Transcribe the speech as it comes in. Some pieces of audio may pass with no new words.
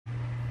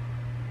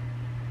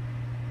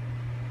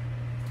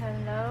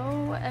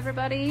Hello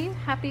everybody,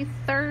 happy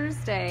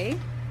Thursday.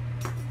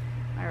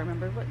 I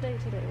remembered what day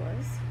today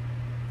was.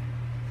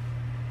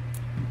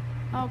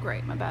 Oh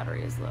great, my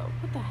battery is low.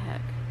 What the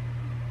heck?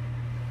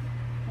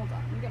 Hold on,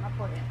 let me get my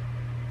plug in.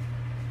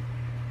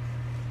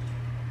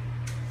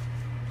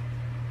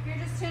 If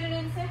you're just tuning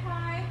in, say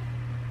hi.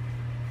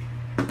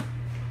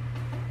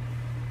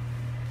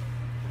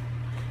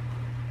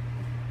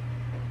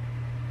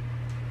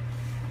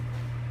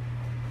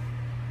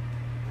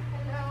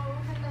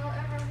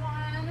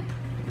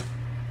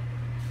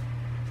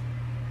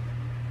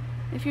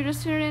 If you're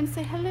just tuning in,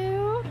 say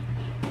hello.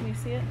 Can you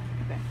see it?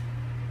 Okay.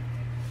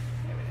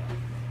 There we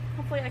go.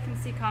 Hopefully I can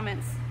see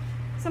comments.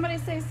 Somebody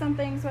say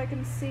something so I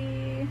can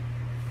see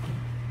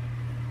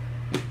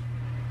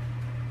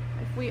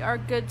if we are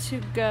good to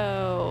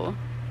go.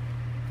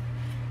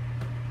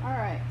 All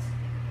right.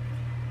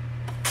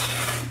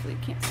 Hopefully you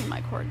can't see my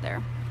cord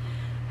there.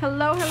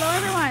 Hello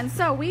everyone.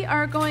 So we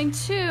are going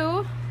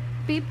to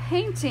be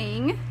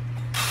painting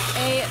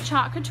a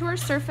Chalk Couture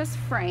surface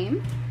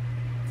frame.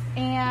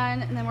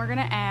 And then we're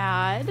gonna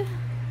add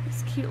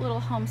this cute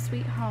little Home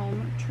Sweet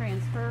Home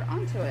transfer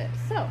onto it.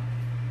 So,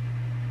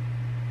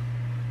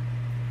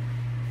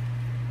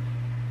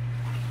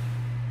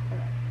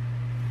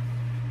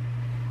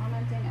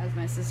 commenting as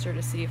my sister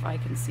to see if I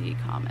can see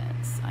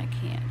comments. I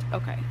can't.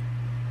 Okay,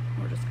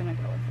 we're just gonna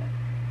go with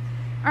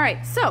it. All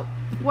right, so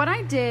what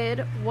I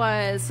did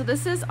was, so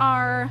this is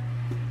our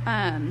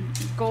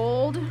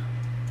gold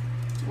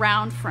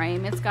round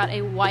frame. It's got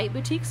a white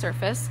boutique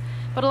surface,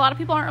 but a lot of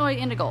people aren't really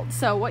into gold.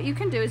 So what you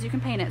can do is you can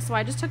paint it. So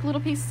I just took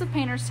little pieces of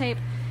painter's tape,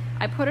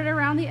 I put it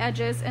around the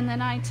edges, and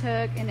then I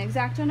took an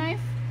X-Acto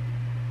knife,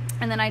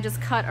 and then I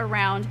just cut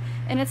around,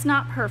 and it's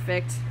not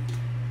perfect,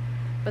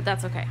 but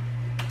that's okay.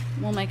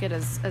 We'll make it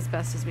as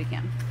best as we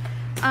can.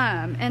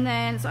 And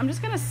then, so I'm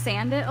just gonna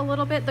sand it a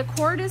little bit. The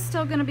cord is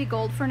still gonna be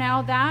gold for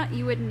now. That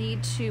you would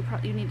need to,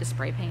 you need to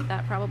spray paint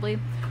that probably,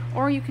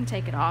 or you can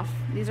take it off.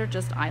 These are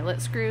just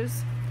eyelet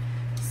screws.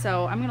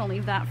 So I'm gonna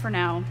leave that for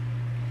now.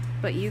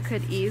 But you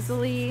could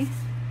easily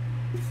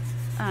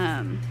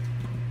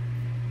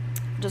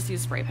just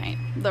use spray paint.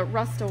 The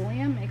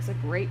Rust-Oleum makes a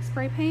great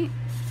spray paint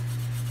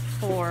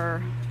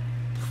for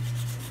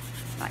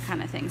that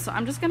kind of thing. So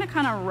I'm just gonna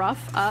kind of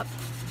rough up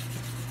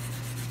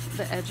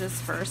the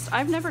edges first.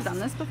 I've never done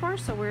this before,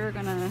 so we're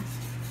gonna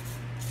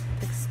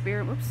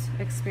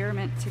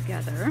experiment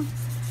together.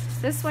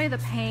 This way the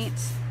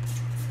paint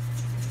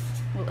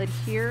will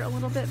adhere a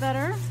little bit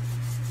better.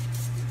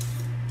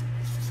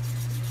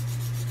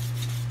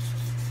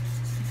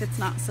 It's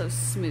not so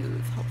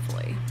smooth,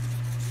 hopefully.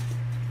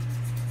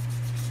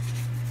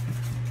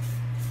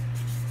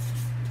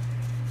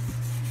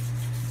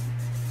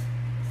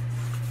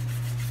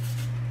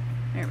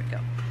 There we go.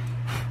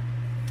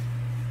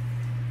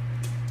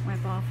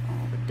 Wipe off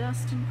all the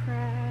dust and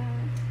crap.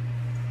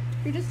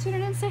 If you're just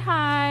tuning in, say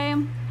hi.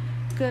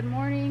 Good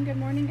morning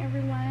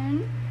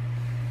everyone.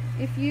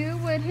 If you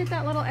would hit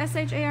that little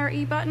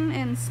SHARE button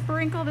and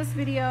sprinkle this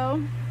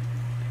video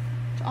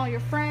to all your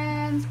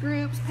friends,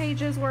 groups,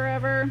 pages,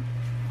 wherever,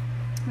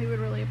 we would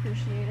really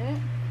appreciate it.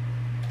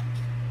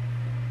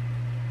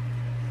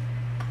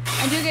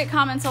 I do get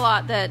comments a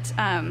lot that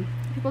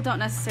people don't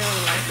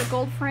necessarily like the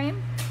gold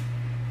frame,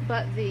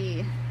 but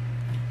the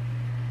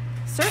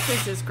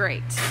surface is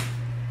great.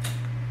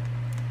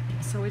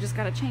 So we just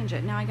gotta change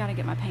it. Now I gotta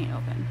get my paint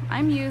open.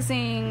 I'm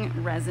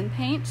using resin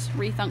paint,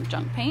 Rethunk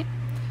Junk paint.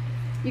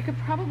 You could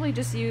probably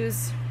just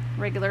use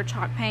regular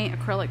chalk paint,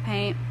 acrylic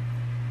paint.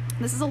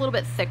 This is a little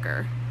bit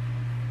thicker,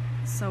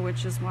 so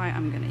which is why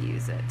I'm gonna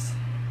use it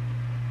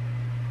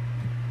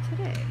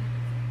today.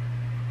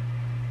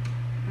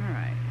 All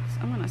right,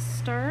 so I'm gonna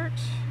start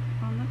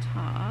on the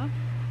top.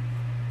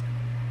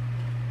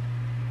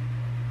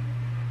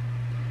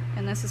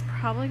 And this is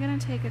probably gonna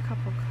take a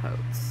couple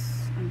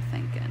coats, I'm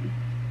thinking.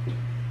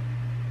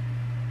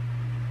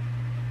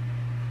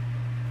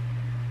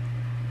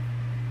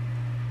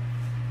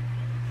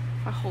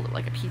 If I hold it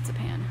like a pizza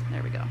pan,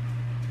 there we go.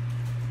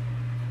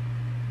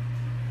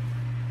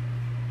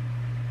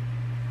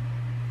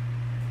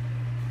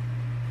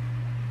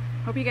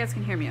 Hope you guys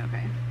can hear me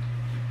okay.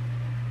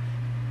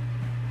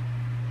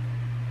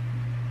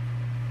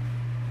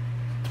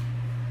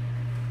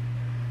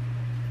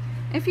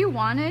 If you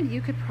wanted,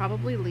 you could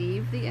probably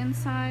leave the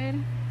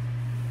inside.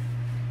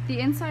 The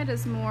inside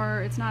is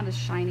more, it's not as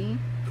shiny,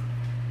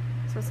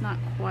 so it's not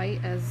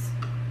quite as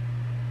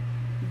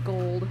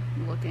gold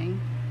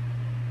looking.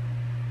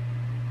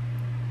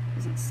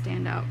 Doesn't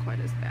stand out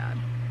quite as bad.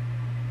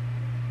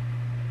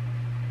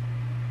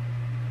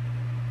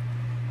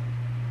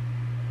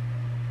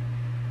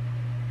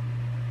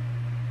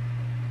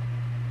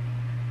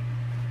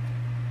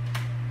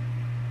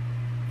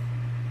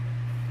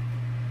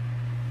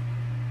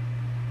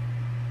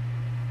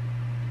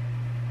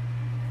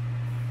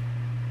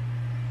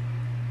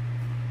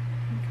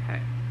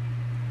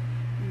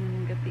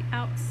 The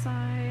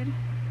outside.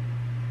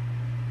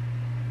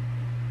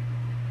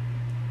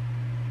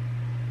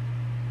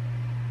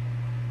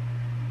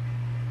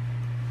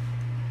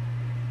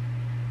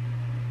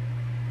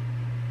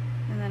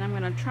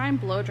 gonna try and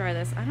blow dry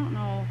this. I don't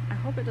know, I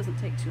hope it doesn't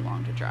take too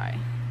long to dry.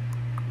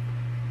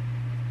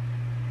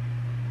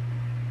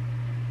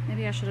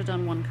 Maybe I should have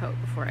done one coat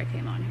before I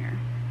came on here.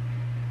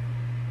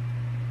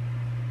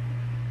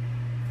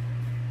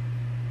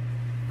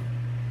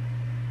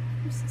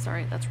 Oops,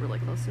 sorry, that's really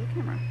close to the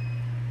camera.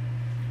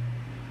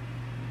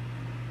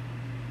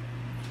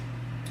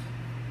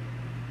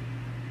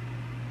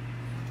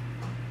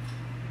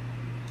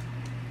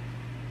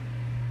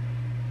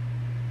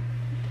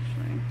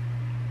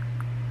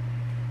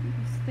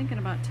 Thinking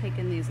about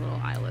taking these little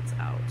eyelets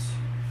out.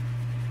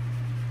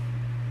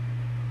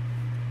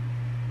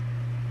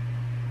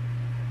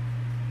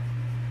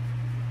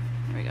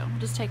 There we go. We'll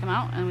just take them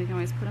out and we can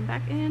always put them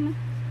back in.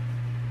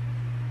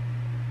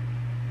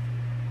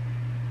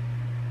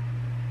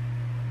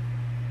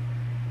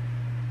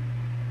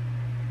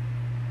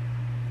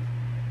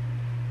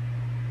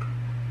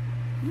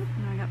 Nope,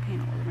 now I got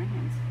paint all over my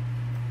hands.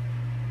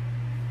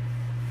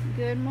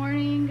 Good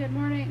morning, good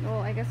morning. Well,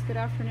 I guess good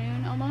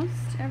afternoon almost,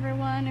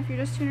 everyone. If you're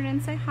just tuning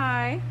in, say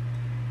hi.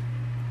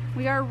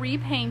 We are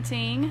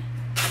repainting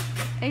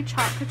a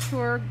Chalk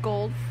Couture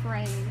gold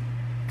frame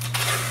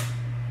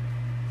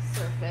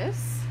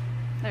surface.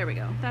 There we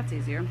go, that's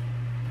easier.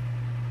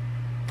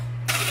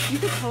 You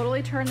could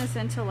totally turn this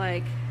into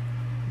like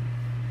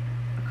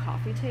a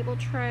coffee table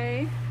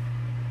tray.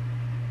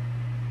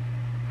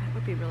 That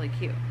would be really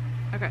cute.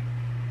 Okay.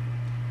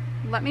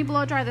 Let me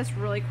blow dry this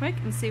really quick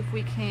and see if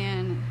we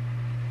can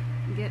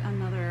get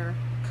another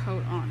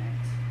coat on it.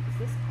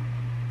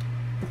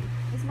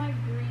 Is my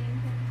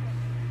green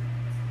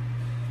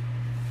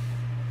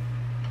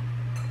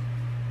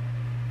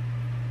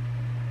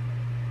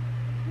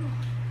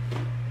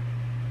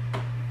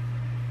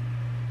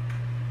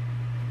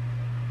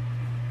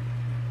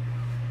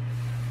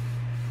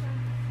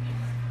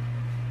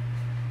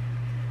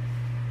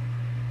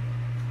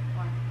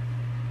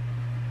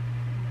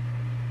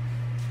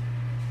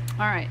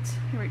All right,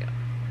 here we go.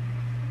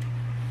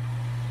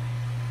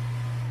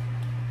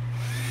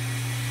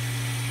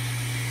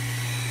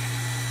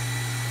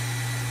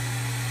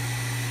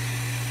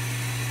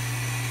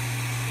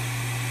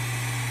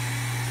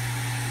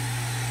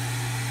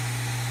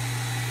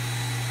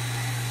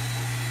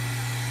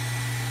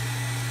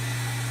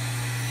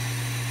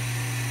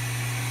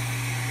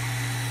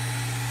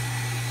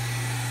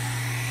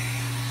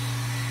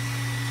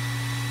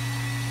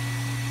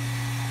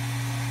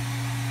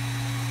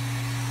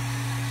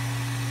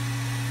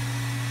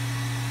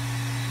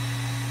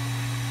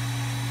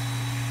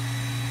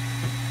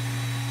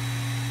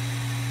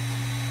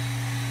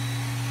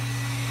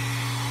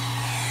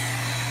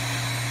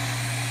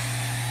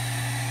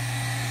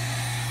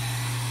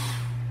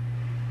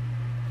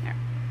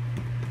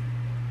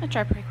 That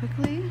dried pretty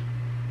quickly.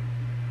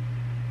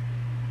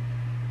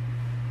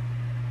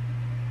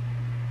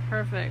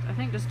 Perfect. I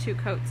think just 2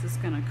 coats is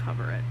gonna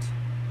cover it.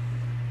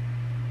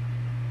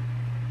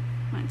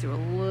 Might do a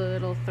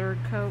little 3rd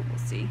coat, we'll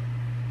see.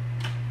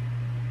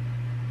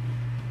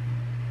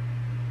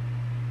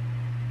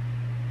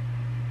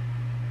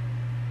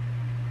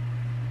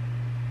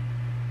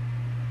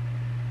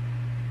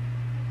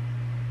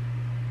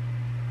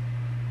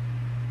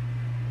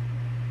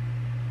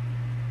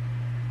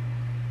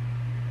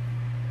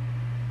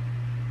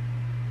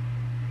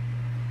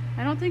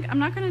 I'm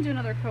not going to do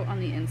another coat on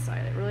the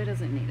inside. It really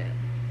doesn't need it.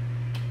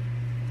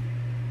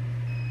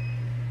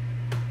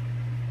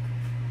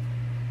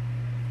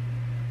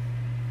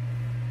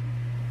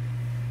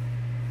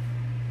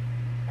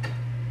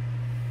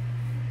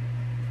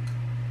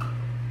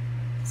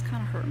 It's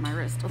kind of hurting my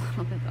wrist a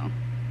little bit though.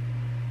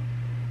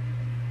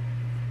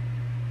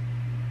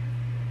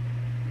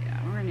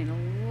 Yeah, we're going to need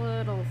a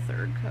little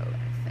 3rd coat,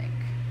 I think.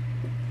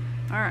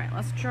 All right,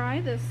 let's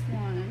try this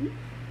one.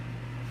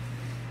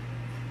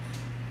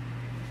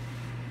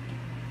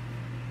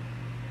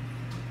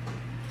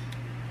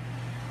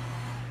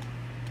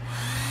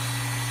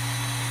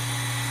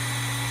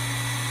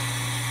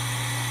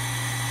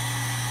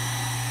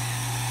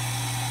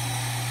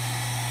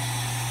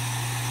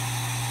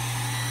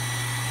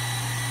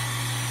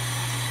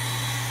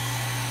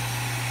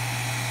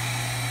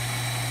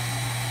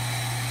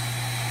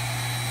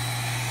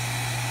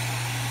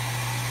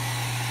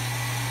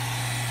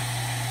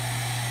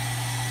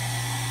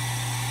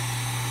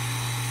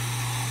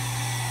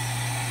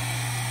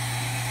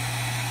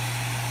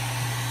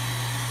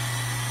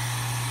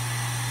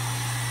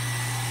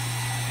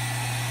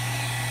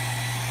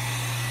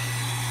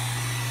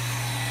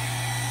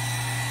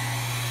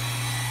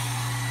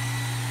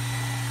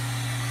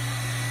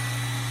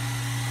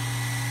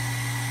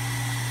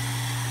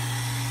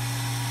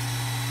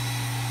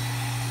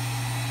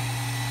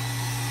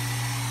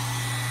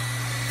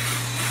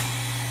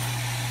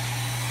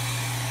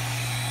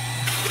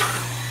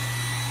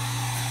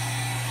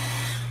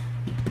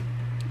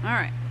 All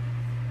right,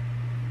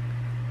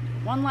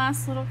 one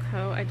last little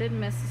coat. I did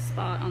miss a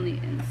spot on the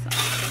inside.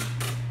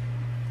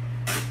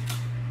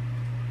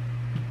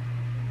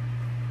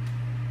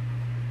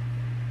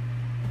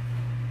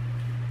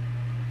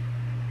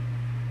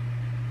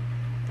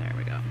 There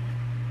we go.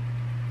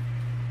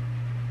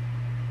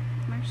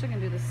 actually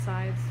gonna do the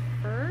sides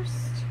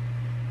first.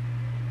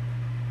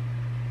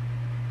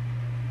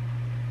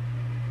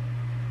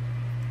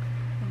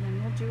 And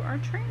then we'll do our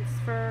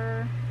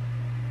transfer.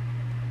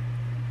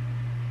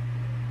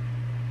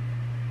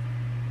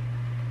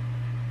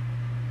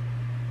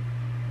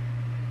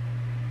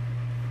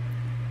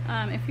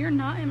 If you're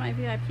not in my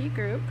VIP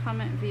group,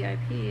 comment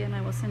VIP and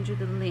I will send you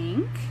the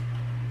link.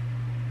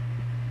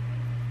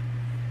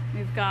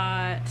 We've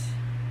got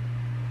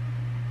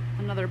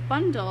another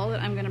bundle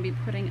that I'm going to be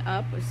putting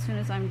up as soon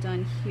as I'm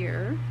done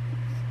here.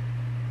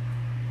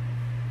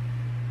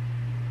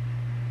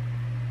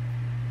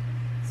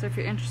 So if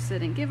you're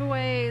interested in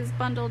giveaways,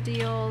 bundle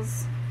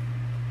deals,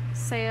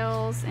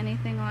 sales,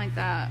 anything like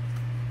that,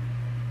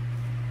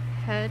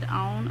 head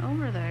on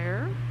over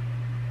there.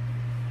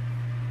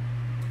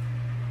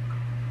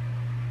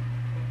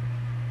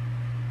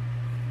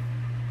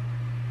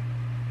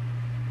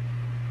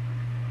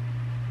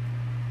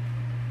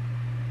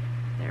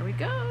 There we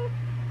go.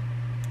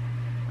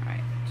 All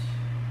right.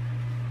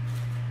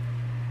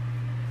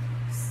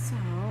 So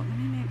let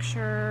me make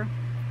sure.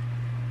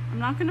 I'm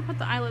not going to put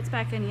the eyelets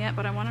back in yet,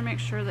 but I want to make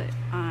sure that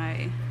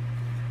I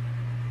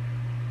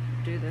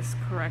do this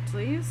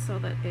correctly so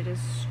that it is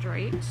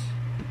straight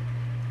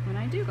when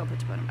I do go put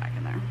them back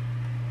in there.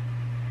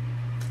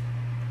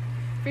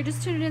 If you're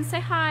just tuning in, say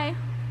hi.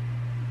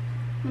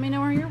 Let me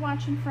know where you're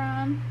watching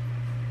from.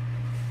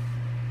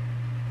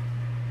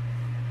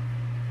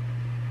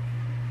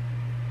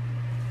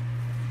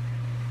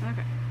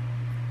 Okay,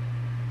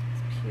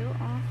 let's peel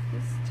off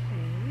this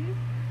tape.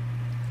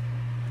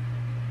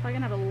 Probably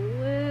gonna have a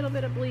little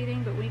bit of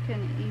bleeding, but we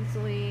can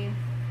easily,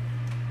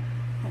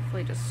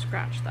 hopefully just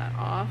scratch that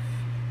off.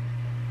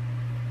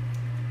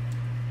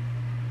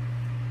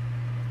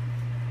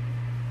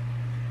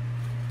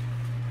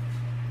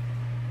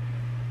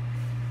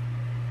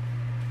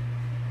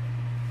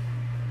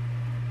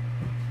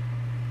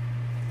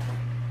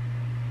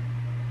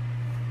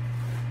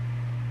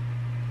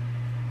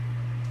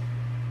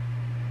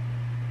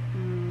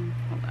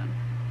 Hold on.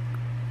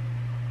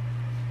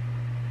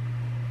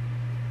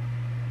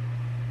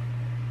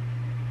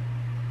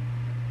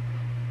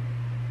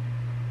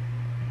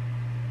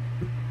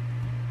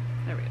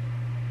 There we go.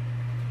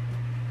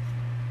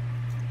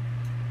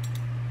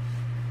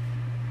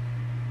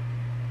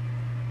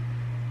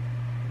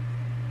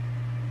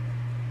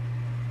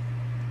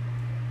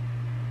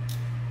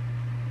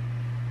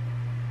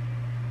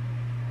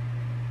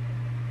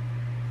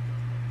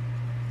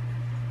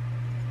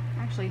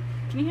 Actually,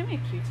 can you hand me a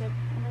Q-tip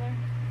over there?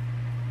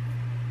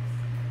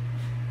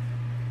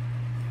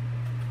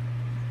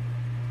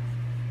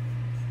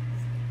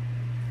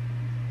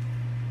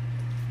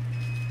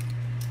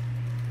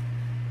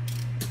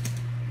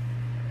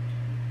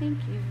 Thank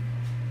you.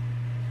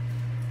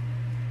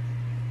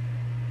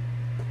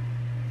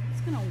 I'm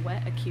just gonna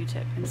wet a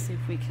Q-tip and see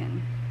if we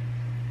can.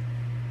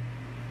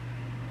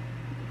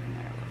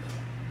 There,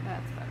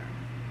 that's better.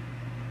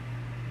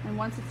 And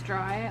once it's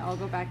dry, I'll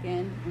go back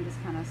in and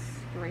just kind of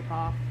scrape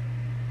off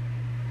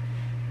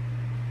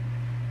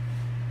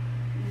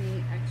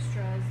any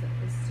extras that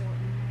is still in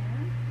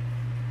there.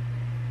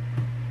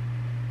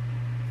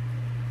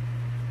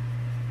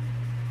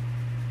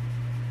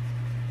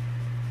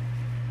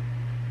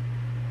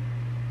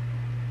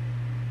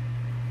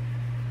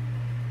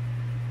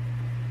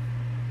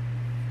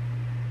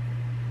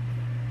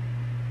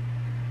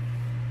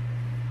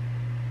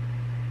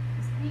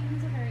 This paint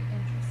has a very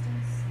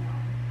interesting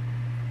smell.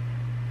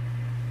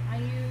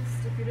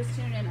 If you're just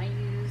tuning in, I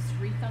used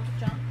Refelt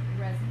Junk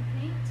resin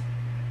paint.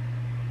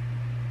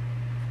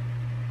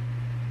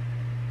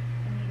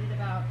 I needed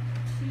about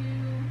two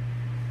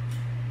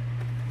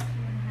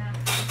and a half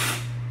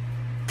coats.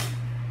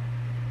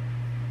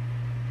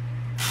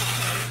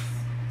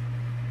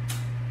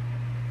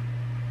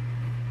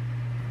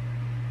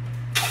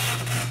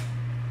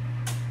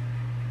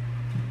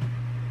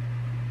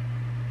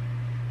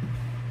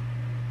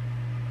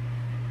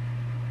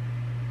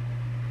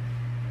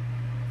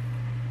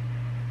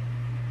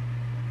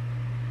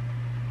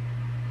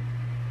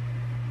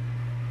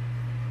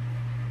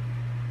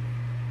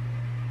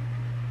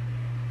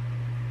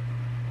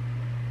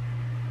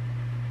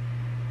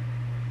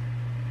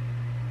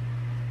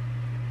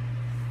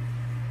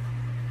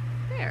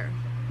 There.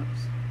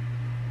 Oops.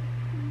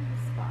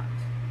 Spot.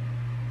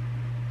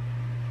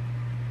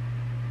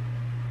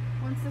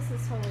 Once this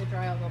is totally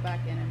dry, I'll go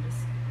back in and just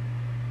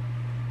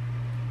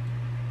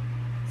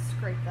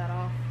scrape that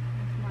off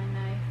with my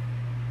knife.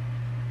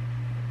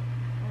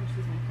 Oh,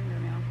 excuse my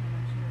fingernail. That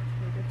actually works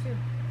pretty good too.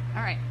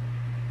 All right.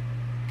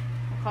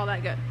 We'll call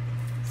that good.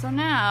 So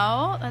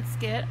now let's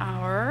get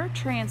our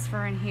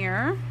transfer in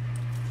here.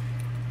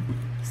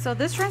 So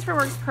this transfer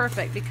works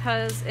perfect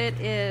because it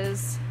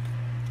is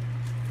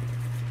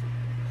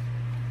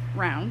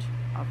round,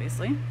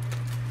 obviously,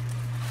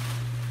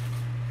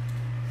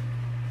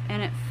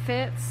 and it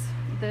fits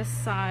this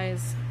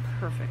size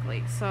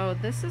perfectly. So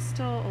this is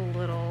still a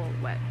little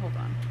wet. Hold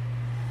on.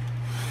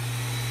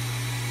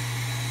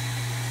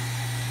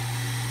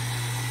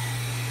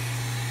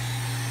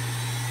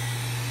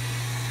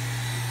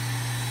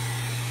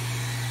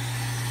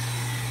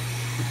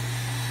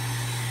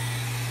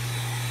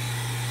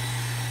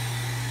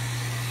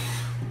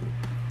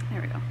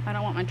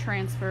 my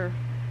transfer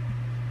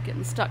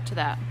getting stuck to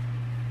that.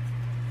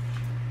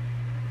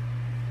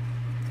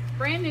 It's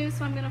brand new,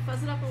 so I'm gonna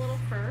fuzz it up a little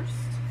first.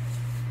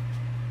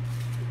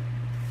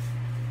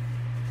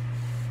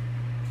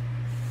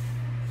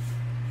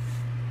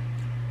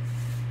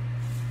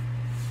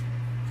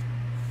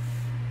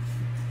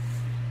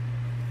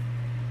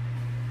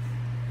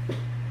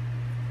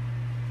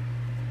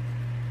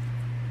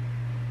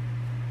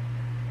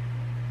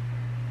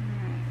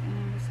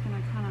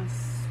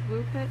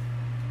 Swoop it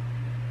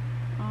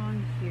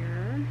on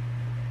here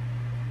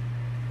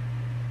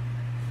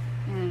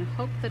and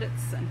hope that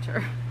it's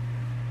center.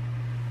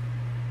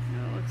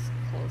 It looks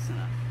close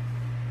enough.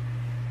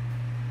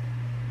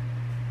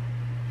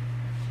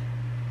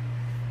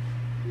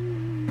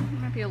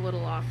 Might be a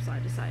little off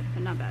side to side,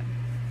 but not bad.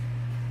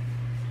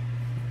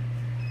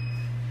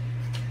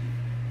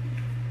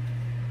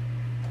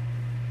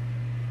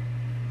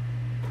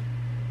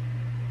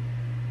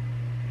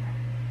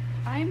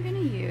 I'm going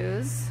to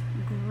use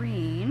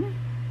green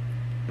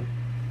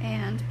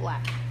and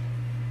black.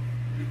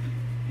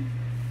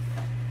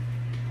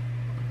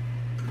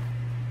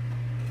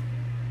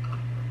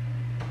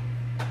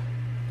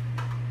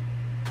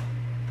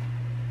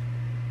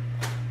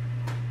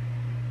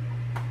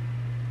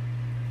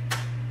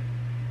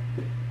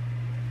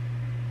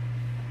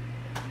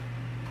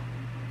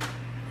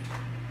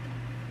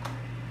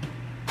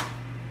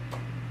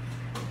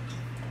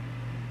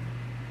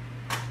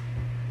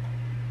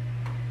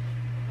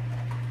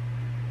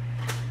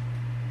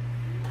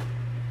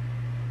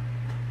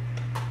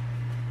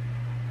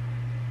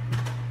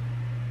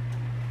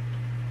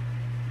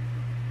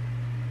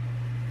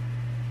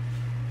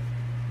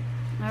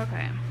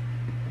 Okay.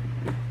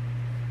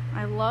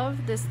 I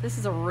love this. This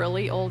is a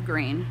really old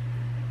green.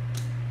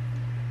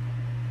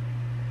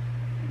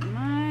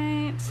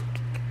 Let's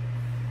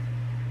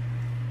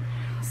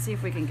see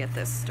if we can get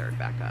this stirred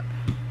back up.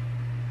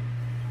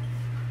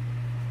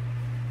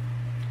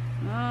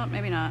 Oh,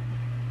 maybe not.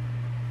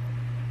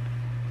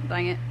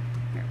 Dang it.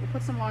 Here, we'll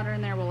put some water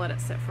in there. We'll let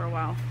it sit for a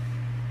while.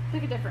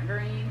 Pick a different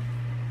green.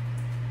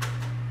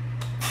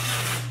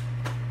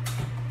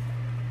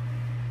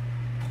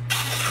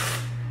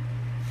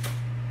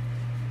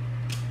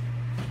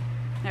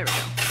 There we go.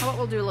 How about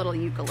we'll do a little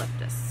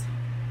eucalyptus.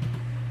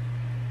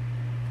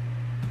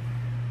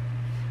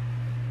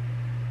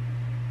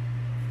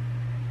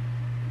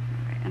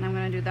 Alright, and I'm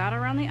going to do that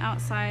around the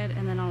outside,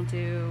 and then I'll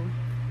do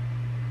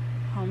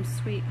Home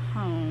Sweet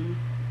Home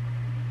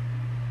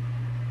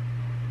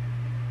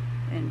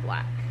in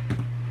black.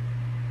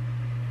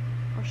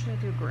 Or should I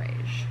do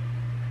grayish?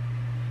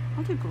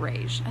 I'll do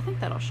grayish. I think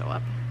that'll show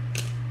up.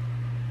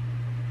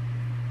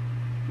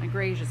 My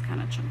grayish is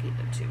kind of chunky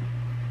though too.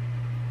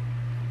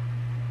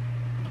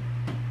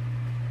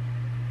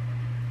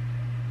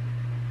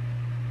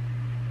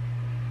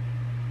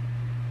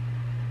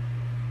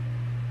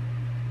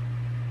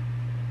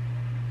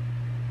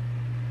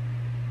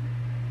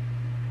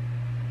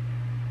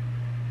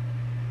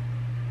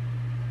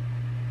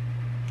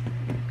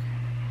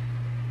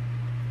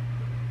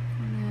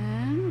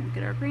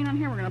 Get our green on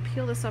here. We're going to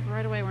peel this up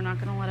right away. We're not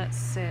going to let it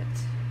sit.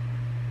 It's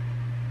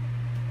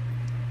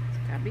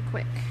got to be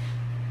quick.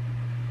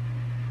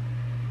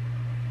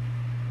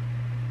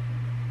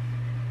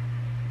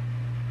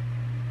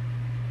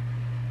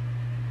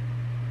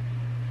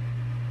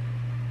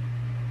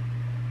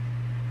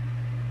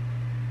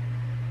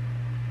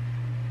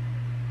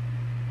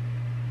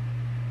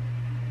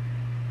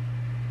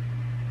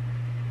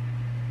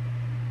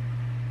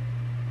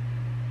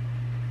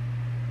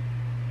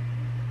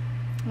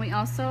 We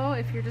also,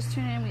 if you're just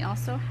tuning in, we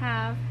also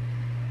have,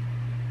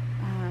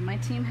 my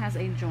team has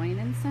a join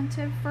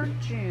incentive for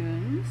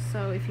June.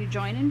 So if you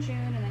join in June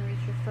and then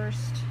reach your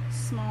first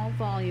small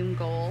volume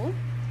goal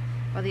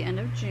by the end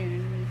of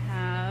June, we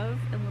have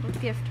a little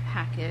gift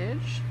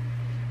package.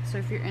 So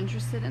if you're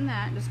interested in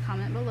that, just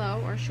comment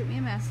below or shoot me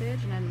a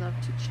message and I'd love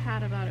to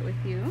chat about it with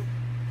you.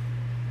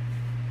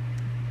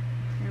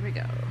 Here we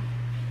go.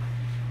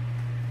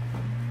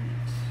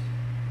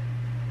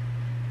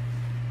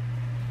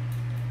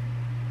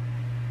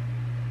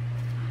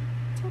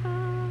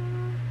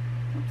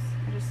 Oops,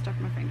 I just stuck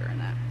my finger in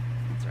that.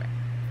 That's right.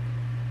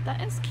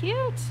 That is cute.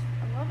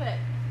 I love it.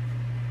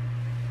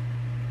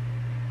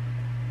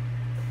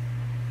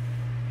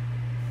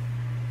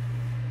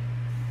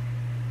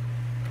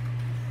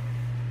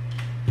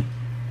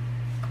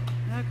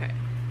 Okay,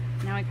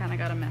 now I kind of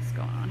got a mess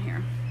going on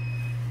here.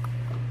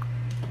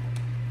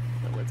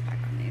 The lid's back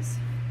on these.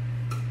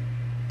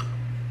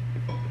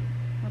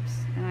 Whoops,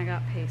 and I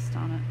got paste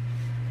on it.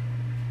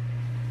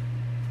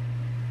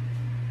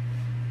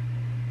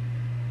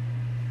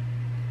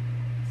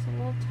 A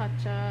little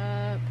touch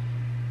up.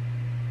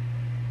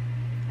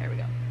 There we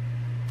go.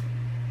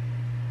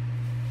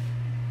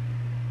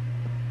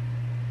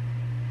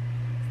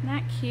 Isn't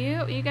that cute?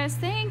 What do you guys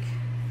think?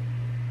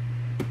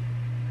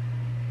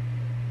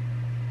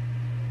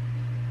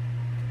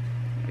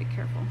 Be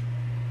careful.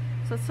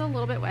 So it's still a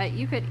little bit wet.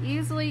 You could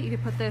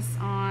put this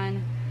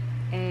on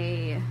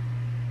a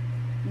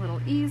little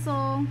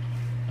easel.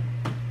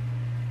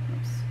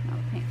 Oops.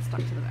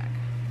 stuck to the back.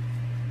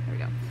 There we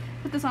go.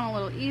 Put this on a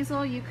little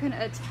easel. You can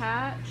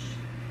attach,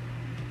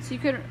 so you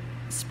could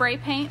spray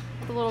paint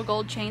the little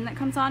gold chain that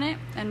comes on it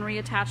and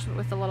reattach it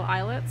with the little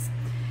eyelets.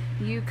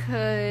 You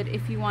could,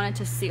 if you wanted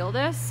to seal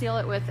this, seal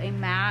it with a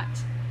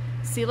matte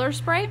sealer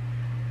spray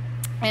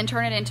and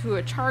turn it into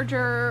a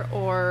charger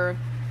or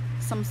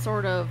some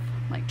sort of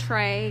like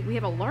tray. We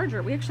have a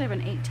larger, we actually have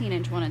an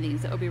 18-inch one of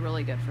these that would be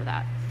really good for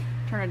that.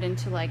 Turn it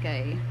into like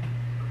a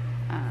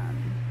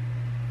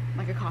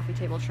coffee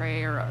table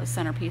tray or a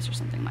centerpiece or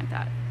something like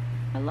that.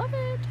 I love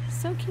it.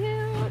 So cute.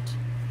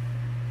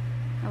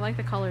 I like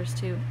the colors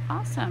too.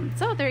 Awesome.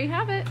 So there you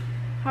have it.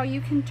 How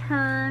you can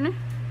turn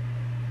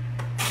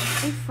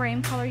a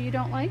frame color you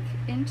don't like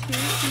into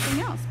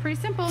something else. Pretty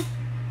simple.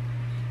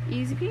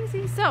 Easy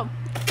peasy. So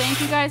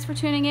thank you guys for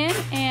tuning in,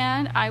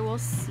 and I will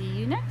see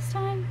you next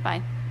time.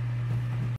 Bye.